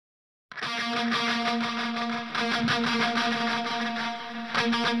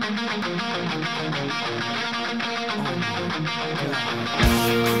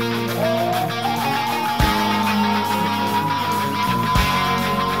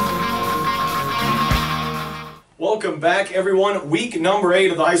Welcome back, everyone. Week number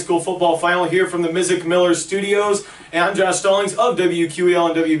 8 of the high school football final here from the Mizik Miller Studios. And I'm Josh Stallings of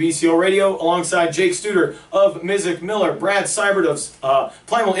WQEL and WBCO Radio, alongside Jake Studer of Mizik Miller, Brad Seibert of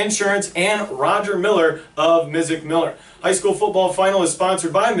Plymouth Insurance, and Roger Miller of Mizik Miller. High school football final is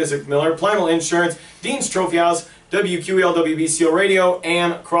sponsored by Mizik Miller, Plymouth Insurance, Dean's Trophy House, WQEL, WBCO Radio,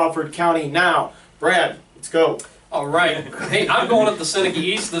 and Crawford County Now. Brad, let's go. All right. Hey, I'm going up to Seneca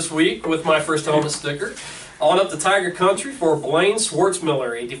East this week with my first helmet sticker. On up to Tiger Country for Blaine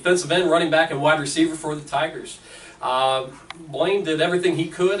Swartzmiller, a defensive end, running back, and wide receiver for the Tigers. Blaine did everything he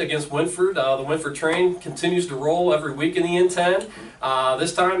could against Winford. The Winford train continues to roll every week in the N10.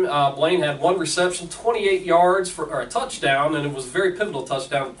 This time, Blaine had 1 reception, 28 yards for a touchdown, and it was a very pivotal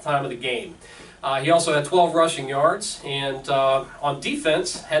touchdown at the time of the game. He also had 12 rushing yards, and on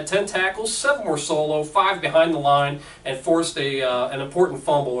defense, had 10 tackles, 7 were solo, 5 behind the line, and forced an important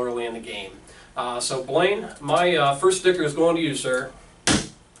fumble early in the game. So Blaine, my first sticker is going to you, sir.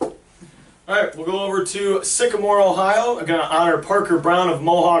 Alright, we'll go over to Sycamore, Ohio. I'm going to honor Parker Brown of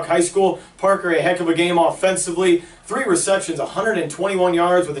Mohawk High School. Parker, a heck of a game offensively. 3 receptions, 121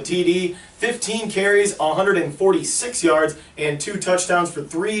 yards with a TD, 15 carries, 146 yards, and 2 touchdowns for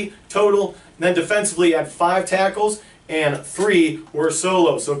 3 total. And then defensively had 5 tackles, and 3 were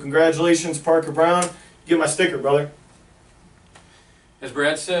solo. So congratulations, Parker Brown. Get my sticker, brother. As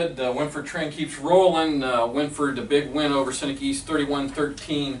Brad said, the Winford train keeps rolling. Winford, a big win over Seneca East,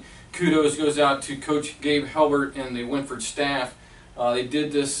 31-13. Kudos goes out to Coach Gabe Helbert and the Winford staff. They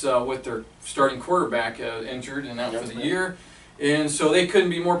did this with their starting quarterback injured and out for the year. And so they couldn't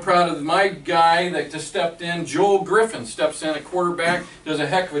be more proud of my guy that just stepped in. Joel Griffin steps in at quarterback, does a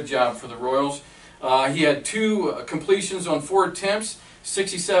heck of a job for the Royals. He had 2 completions on 4 attempts.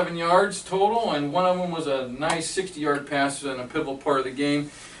 67 yards total, and one of them was a nice 60-yard pass in a pivotal part of the game.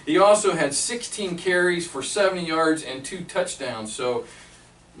 He also had 16 carries for 70 yards and 2 touchdowns. So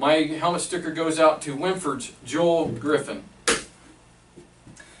my helmet sticker goes out to Winford's Joel Griffin.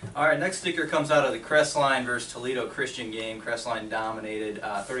 All right, next sticker comes out of the Crestline versus Toledo Christian game. Crestline dominated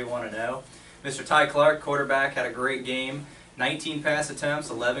 31-0. Mr. Ty Clark, quarterback, had a great game. 19 pass attempts,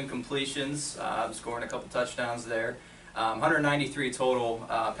 11 completions, scoring a couple touchdowns there. 193 total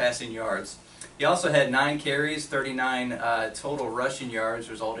passing yards. He also had 9 carries, 39 total rushing yards,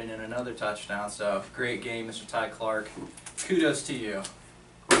 resulting in another touchdown. So, great game, Mr. Ty Clark. Kudos to you.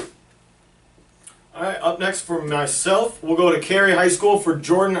 Alright, up next for myself, we'll go to Cary High School for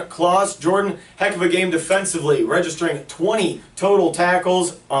Jordan Claus. Jordan, heck of a game defensively, registering 20 total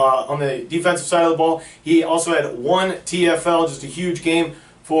tackles on the defensive side of the ball. He also had 1 TFL, just a huge game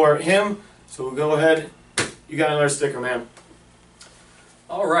for him. So we'll go ahead. You got another sticker, man.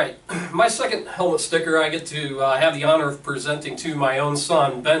 All right. My second helmet sticker I get to have the honor of presenting to my own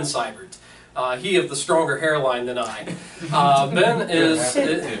son, Ben Seibert. He of the stronger hairline than I. Ben is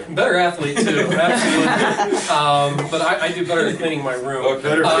a better athlete too, absolutely. But I do better at cleaning my room.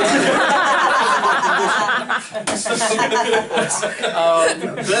 Okay.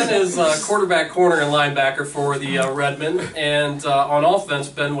 Ben is quarterback, corner, and linebacker for the Redmen. And on offense,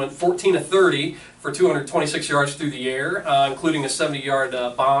 Ben went 14 of 30 for 226 yards through the air, including a 70-yard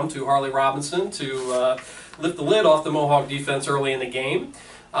bomb to Harley Robinson to lift the lid off the Mohawk defense early in the game.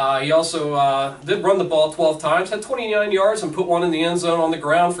 He also did run the ball 12 times, had 29 yards, and put 1 in the end zone on the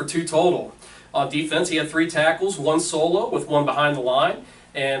ground for 2 total. On defense, he had 3 tackles, 1 solo with 1 behind the line,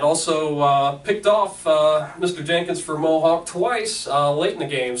 and also picked off Mr. Jenkins for Mohawk twice late in the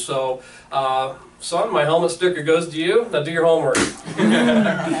game. So, son, my helmet sticker goes to you. Now do your homework.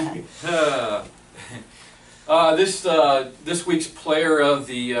 This week's player of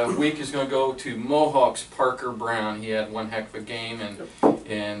the week is going to go to Mohawk's Parker Brown. He had 1 heck of a game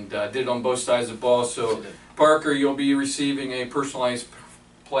and did it on both sides of the ball. So Parker, you'll be receiving a personalized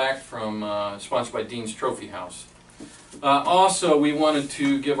plaque from sponsored by Dean's Trophy House. Also, we wanted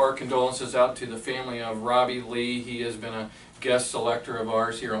to give our condolences out to the family of Robbie Lee. He has been a guest selector of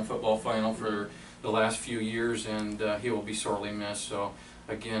ours here on Football Final for the last few years, and he will be sorely missed. So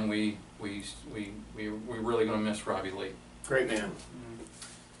again, we're really going to miss Robbie Lee. Great man.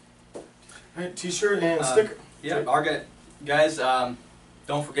 All right, T-shirt and sticker. Yeah, our guys,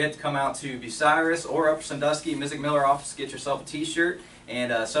 don't forget to come out to Bucyrus or Upper Sandusky Mizik Miller office to get yourself a T-shirt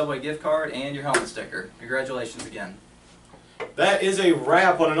and a Subway gift card and your helmet sticker. Congratulations again. That is a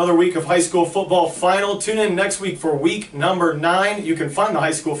wrap on another week of high school football final. Tune in next week for week number 9. You can find the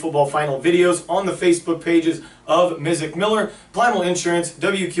high school football final videos on the Facebook pages of Mizik Miller, Planwell Insurance,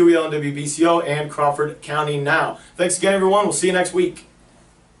 WQEL and WBCO, and Crawford County Now. Thanks again, everyone. We'll see you next week.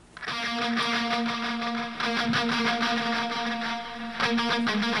 Oh my God.